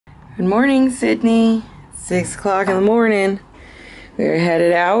Good morning, Sydney. 6 o'clock in the morning. We're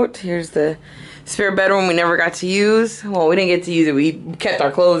headed out. Here's the spare bedroom we never got to use. Well, we didn't get to use it. We kept our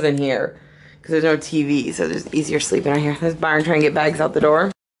clothes in here because there's no TV, so there's easier sleeping out here. There's Byron trying to get bags out the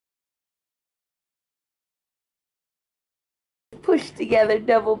door. Pushed together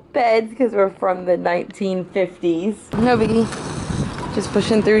double beds because we're from the 1950s. No biggie. Just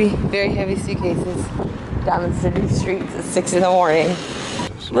pushing 3 very heavy suitcases down the city streets at 6 in the morning.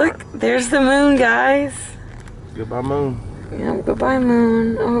 Look, there's the moon, guys. Goodbye, moon. Yeah, goodbye,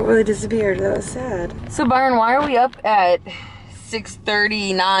 moon. Oh, it really disappeared. That was sad. So, Byron, why are we up at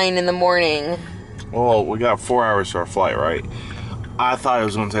 6:39 in the morning? Well, we got 4 hours to our flight, right? I thought it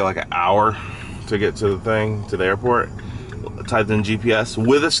was going to take like an hour to get to the airport. I typed in GPS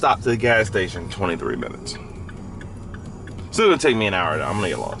with a stop to the gas station, 23 minutes. Still gonna take me an hour. I'm gonna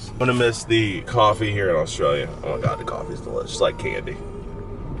get lost. I'm gonna miss the coffee here in Australia. Oh my god, the coffee's delicious, like candy.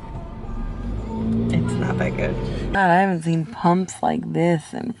 It's not that good. God, I haven't seen pumps like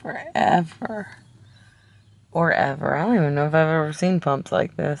this in forever. Or ever. I don't even know if I've ever seen pumps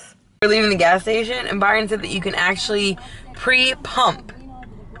like this. We're leaving the gas station, and Byron said that you can actually pre-pump.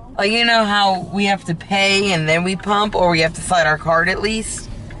 Like, you know how we have to pay and then we pump, or we have to slide our card at least?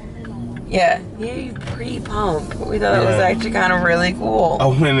 Yeah, you pre-pump. We thought that was actually kind of really cool. I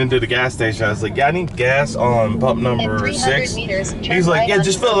went into the gas station. I was like, yeah, I need gas on pump number 6. He's like, yeah,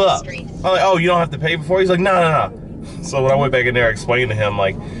 just fill it up. I'm like, oh, you don't have to pay before? He's like, no. So when I went back in there, I explained to him,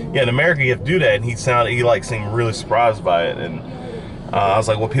 like, yeah, in America you have to do that. And he seemed really surprised by it. And I was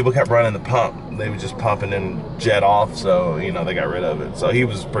like, well, people kept running the pump. They were just pumping and jet off. So, you know, they got rid of it. So he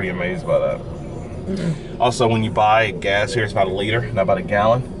was pretty amazed by that. Mm-hmm. Also, when you buy gas here, it's about a liter, not about a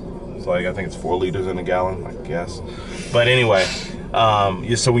gallon. It's like, I think it's 4 liters in a gallon, I guess. But anyway,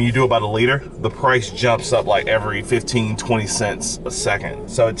 so when you do about a liter, the price jumps up like every 15, 20 cents a second.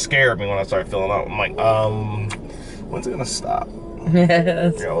 So it scared me when I started filling up. I'm like, when's it gonna stop? Yeah,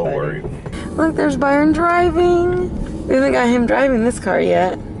 that's a little worried. Look, there's Byron driving. We haven't got him driving this car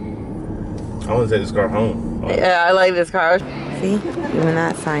yet. I want to take this car home. Yeah, I like this car. See, even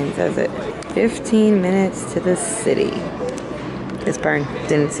that sign says it. 15 minutes to the city. This Byron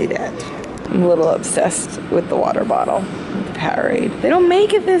didn't see that. I'm a little obsessed with the water bottle, with the Powerade. They don't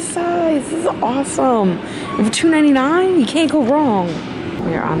make it this size. This is awesome. And for $2.99, you can't go wrong.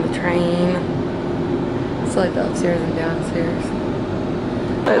 We're on the train. It's like the upstairs and downstairs.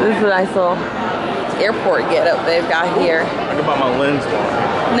 But this is a nice little airport getup they've got here. I can buy my lens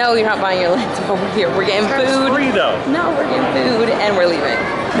bar. No, you're not buying your lens over here. We're getting food. It's free though. No, we're getting food and we're leaving.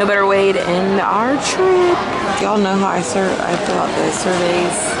 No better way to end our trip. Y'all know how I fill out the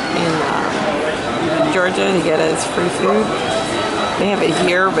surveys in Georgia to get us free food. They have it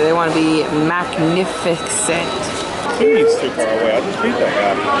here, but they want to be magnificent. TV's too far away. I just beat that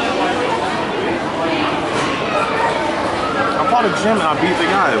guy. I fought a gym and I beat the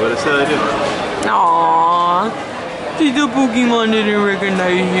guy, but it said I didn't. Aww. The Pokemon didn't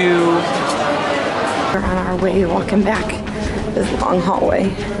recognize you. We're on our way walking back this long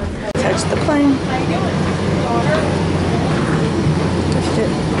hallway. Touch the plane. Touched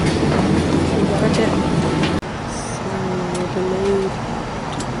it. Touch it. So delayed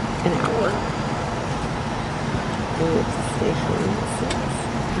an hour. It's the station.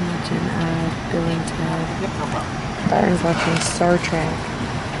 Imagine Billing Ted. Byron's watching Star Trek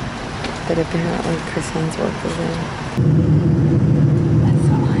that apparently Chris Hemsworth is in. That's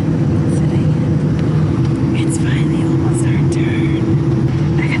the one sitting in. It's finally almost our turn.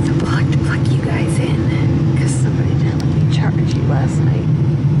 I got to plug you guys in because somebody didn't let me charge you last night.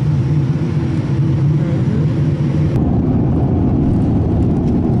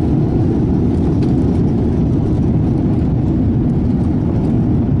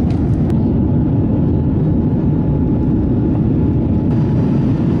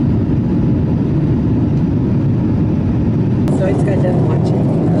 So I just got done watching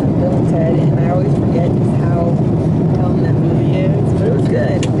Bill and Ted, and I always forget just how dumb that movie is, but it was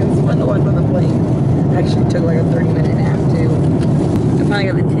good. It was fun to watch on the plane. Actually took like a 30-minute nap too. I finally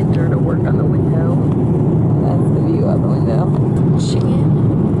got the tinter to work on the window. That's the view out the window. Chicken,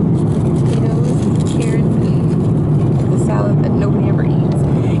 potatoes, carrots, the salad that nobody ever eats.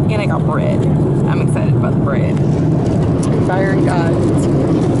 And I got bread. I'm excited about the bread. Byron got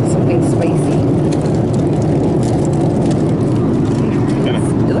something spicy.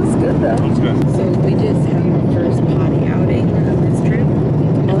 It looks good though. Looks good. So we just had our first potty outing of this trip.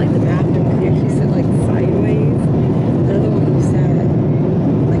 I like the bathroom because you actually sit like sideways. The other one you sat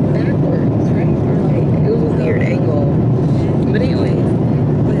like backwards, right? Or like it was a weird angle. But anyways,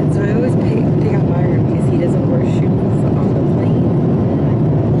 so I always pick out Byron because he doesn't wear shoes on the plane.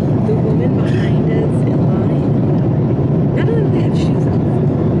 The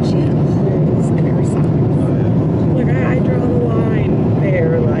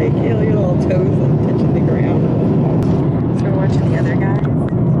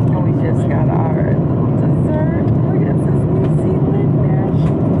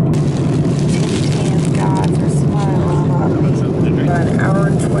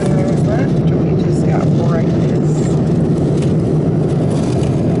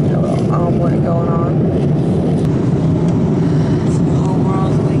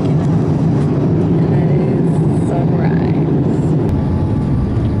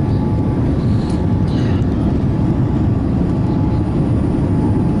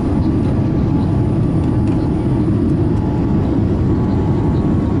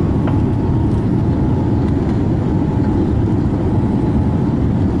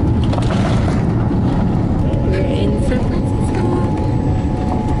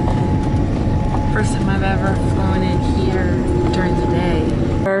ever flown in here during the day.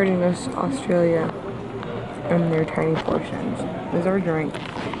 I already missed Australia and their tiny portions. There's our drink.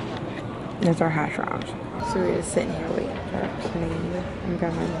 There's our hash browns. So we're just sitting here waiting for our plane. I've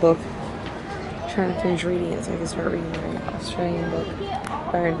got my book. Trying to finish reading it so I can start reading my Australian book.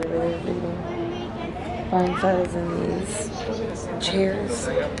 Byron's really reading. Byron says in these chairs.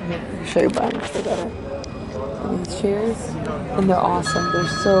 I'll show you Byron's for better. These chairs, and they're awesome. They're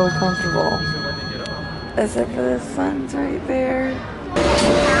so comfortable. Except for the sun's right there.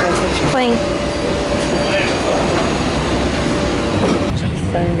 That's what you're playing.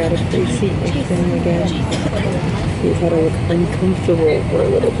 Byron got a free seat next to him again. He's had to look uncomfortable for a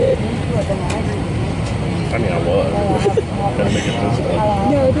little bit. I mean, I was. Gotta make it visible.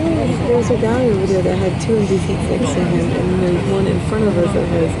 No, there was a guy over there that had 2 empty seats next to him, and there's one in front of us that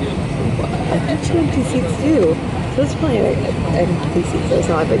has, I think, 2 empty seats too. So it's probably like empty seats, so it's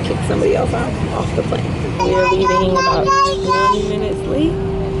not like they kicked somebody else out off the plane. We are leaving about 20 minutes late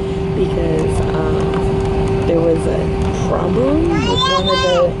because there was a problem with one of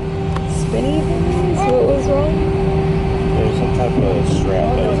the spinny things. What was wrong? There was some type of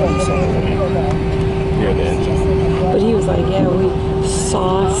strap that was on the side near the engine. But he was like, yeah, we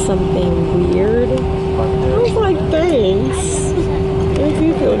saw something weird. I was like, thanks. Makes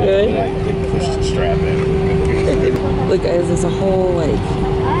you feel good. They pushed the strap in. Look guys, there's a whole like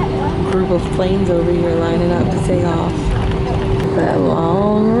group of planes over here lining up to take off. That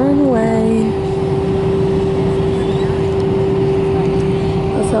long runway.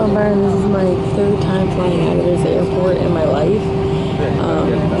 I was telling Byron this is my 3rd time flying out of this airport in my life.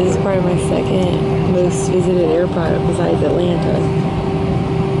 This is probably my 2nd most visited airport besides Atlanta.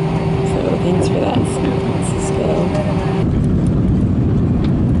 So thanks for that, San Francisco.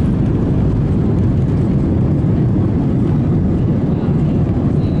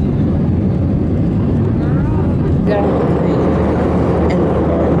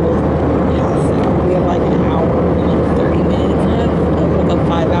 We have like an hour and 30 minutes left of like a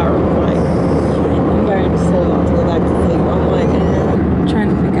 5-hour flight. I'm very still about to go back to sleep. I'm like, trying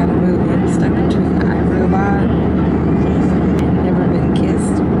to pick out a movie. I'm stuck between iRobot, Never Been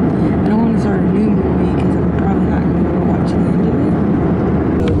Kissed. I don't want to start a new movie because I'm probably not going to go watch the end of it.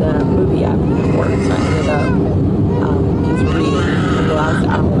 So the movie app didn't work, so I ended up just reading for the last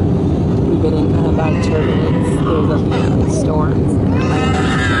hour. We've been in kind of bad turbulence. There was a few storms in Atlanta.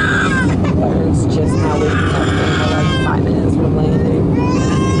 Byron's just now waking up and we're like 5 minutes from landing.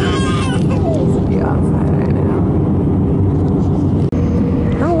 It's be outside right now.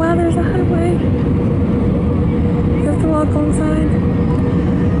 Oh wow, there's a highway. You have to walk alongside.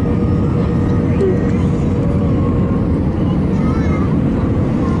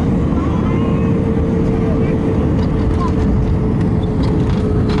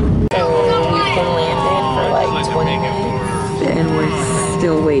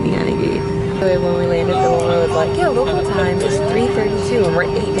 Still waiting at a gate. When we landed, the woman was like, yeah, local time is 3:32 and we're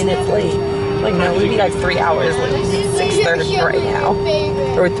 8 minutes late. Like, no, we'd be like 3 hours late. It's 6:30 right now.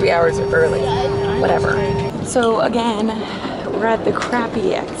 Or 3 hours early. Whatever. So again, we're at the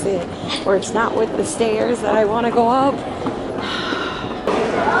crappy exit where it's not with the stairs that I want to go up.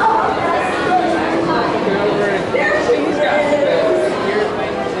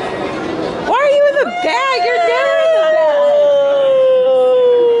 Why are you in the bag? You're never in the bag.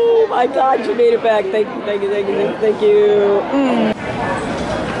 Oh my God, you made it back. Thank you, thank you, thank you, thank you.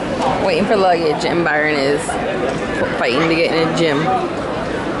 Waiting for luggage, and Byron is fighting to get in a gym.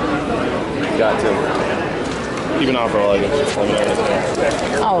 Got to. Keep an eye for luggage. Just let me know when it's there.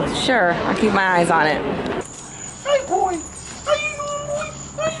 Oh, sure. I'll keep my eyes on it. Hey, boy. How you doing, boy?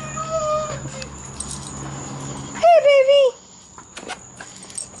 Hey, baby.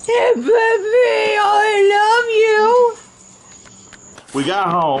 Hey, baby. I love you. We got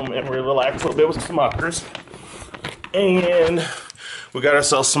home and we relaxed a little bit with some Smuckers. And we got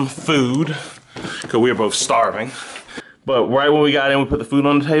ourselves some food because we were both starving. But right when we got in, we put the food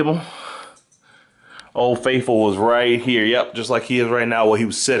on the table. Old Faithful was right here. Yep, just like he is right now while he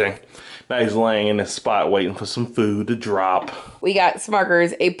was sitting. Now he's laying in this spot waiting for some food to drop. We got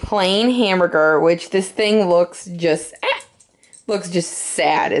Smuckers, a plain hamburger, which this thing looks just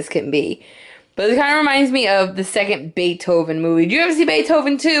sad as can be. But it kind of reminds me of the second Beethoven movie. Did you ever see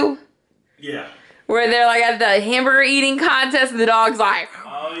Beethoven 2? Yeah. Where they're like at the hamburger eating contest and the dog's like...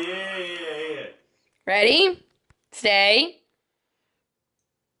 Oh, yeah. Ready? Stay.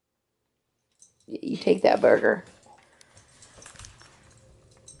 You take that burger.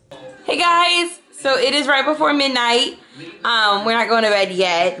 Hey guys! So it is right before midnight. We're not going to bed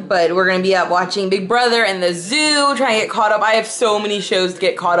yet, but we're going to be up watching Big Brother and the Zoo, trying to get caught up. I have so many shows to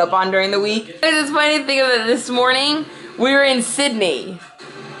get caught up on during the week. There's this funny thing that this morning, we were in Sydney,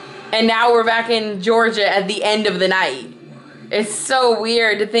 and now we're back in Georgia at the end of the night. It's so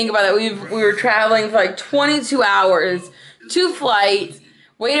weird to think about it. We were traveling for like 22 hours, 2 flights,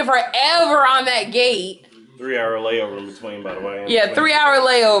 waited forever on that gate. 3-hour layover in between, by the way. Yeah, 3-hour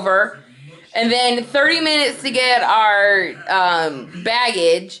layover. And then 30 minutes to get our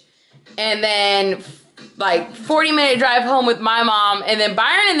baggage. And then like 40-minute drive home with my mom. And then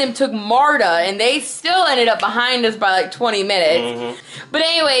Byron and them took MARTA. And they still ended up behind us by like 20 minutes. But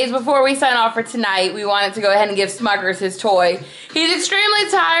anyways, before we sign off for tonight, we wanted to go ahead and give Smuckers his toy. He's extremely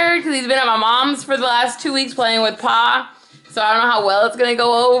tired because he's been at my mom's for the last 2 weeks playing with Pa. So I don't know how well it's going to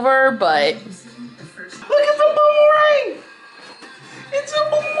go over, but... Look at the boomerang! It's a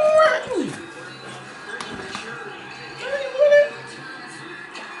boomerang!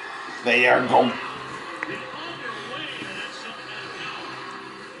 There you go.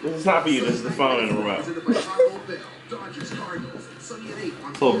 This is not for you, this is the phone in the remote. It's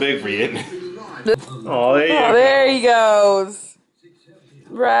a little big for you, isn't it? Oh, there he goes.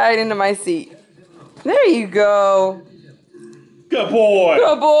 Right into my seat. There you go. Good boy.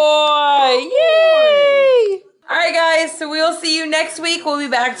 Good boy. Yay. Alright guys, so we'll see you next week. We'll be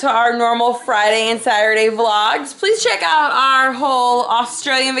back to our normal Friday and Saturday vlogs. Please check out our whole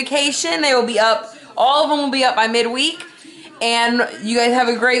Australian vacation. They will be up, all of them will be up by midweek. And you guys have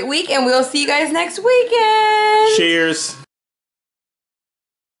a great week, and we'll see you guys next weekend. Cheers.